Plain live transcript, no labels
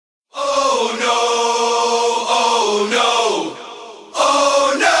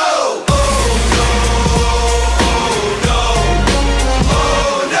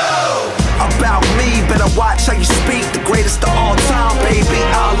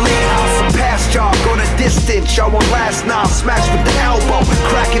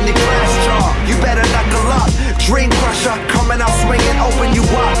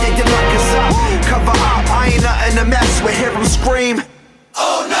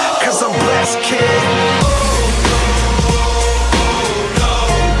cause I'm blessed, kid.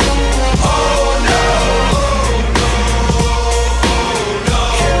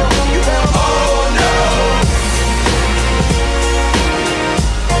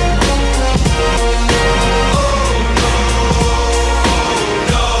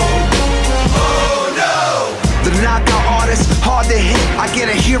 Hard to hit, I get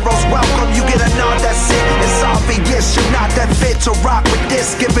a hero's welcome, you get a nod, that's it. It's obvious you're not that fit to rock with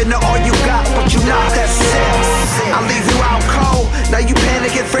this, giving it all you got, but you're not that sick. I leave you out cold, now you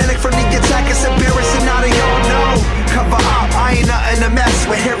panicking, frantic from the attack, it's embarrassing, now they all know. Cover up, I ain't nothing to mess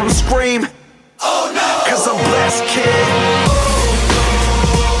with, hear them scream, oh no, cause I'm blessed, kid.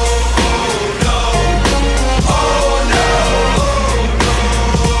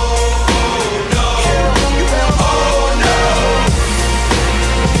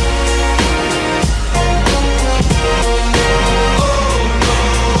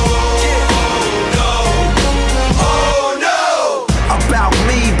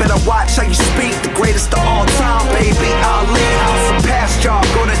 Watch how you speak, the greatest of all time, baby. Ali, I'll surpass y'all.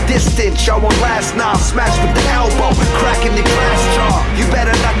 Go the distance, y'all won't last. Nah, smash with the elbow, cracking the glass jaw. You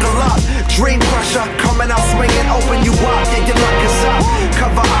better knuckle up, dream crusher, coming out swinging, open you up. Yeah, your luck is up.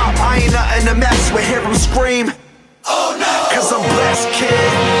 Cover up, I ain't nothing to mess with. Hear them scream, oh no, cause I'm blessed,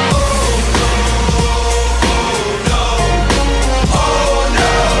 kid.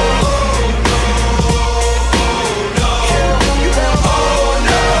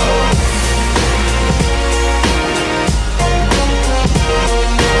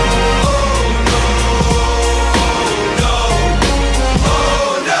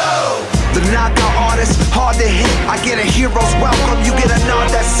 Hard to hit, I get a hero's welcome, you get a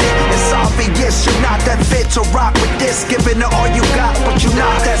nod, that's it. It's obvious you're not that fit to rock with this, giving it all you got, but you're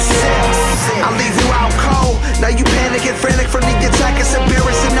not that sick. I leave you out cold, now you panicking, frantic from the attack, it's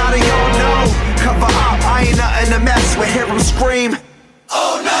embarrassing, now they all know. Cover up, I ain't nothing to mess with, hear them scream,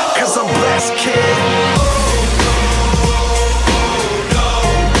 oh no, cause I'm blessed, kid.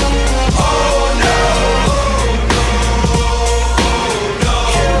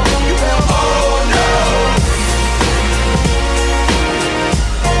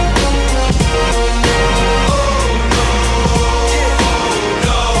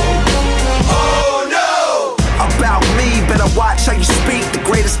 Watch how you speak, the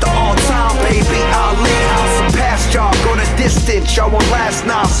greatest of all time, baby. Ali, I'll surpass y'all. Go the distance, y'all won't last.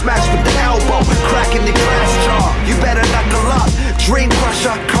 Nah, smash with the elbow, cracking the glass jaw. You better knuckle up, dream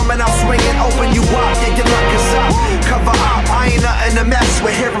crusher, coming out swinging, open you up. Yeah, your luck is up. Cover up, I ain't nothing to mess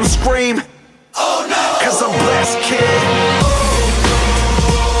with. Hear them scream, oh no, cause I'm blessed, kid.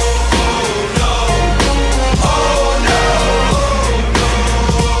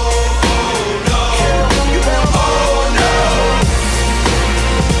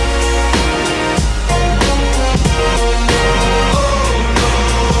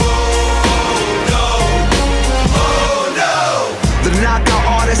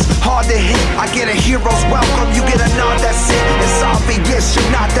 Hard to hit, I get a hero's welcome, you get a nod, that's it. It's obvious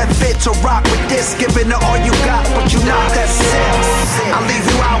you're not that fit to rock with this, giving it all you got, but you're not that sick. I leave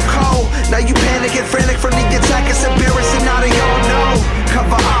you out cold, now you panicking, frantic from the attack, it's embarrassing, now they all know.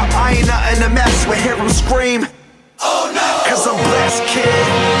 Cover up, I ain't nothing to mess with, hear them scream,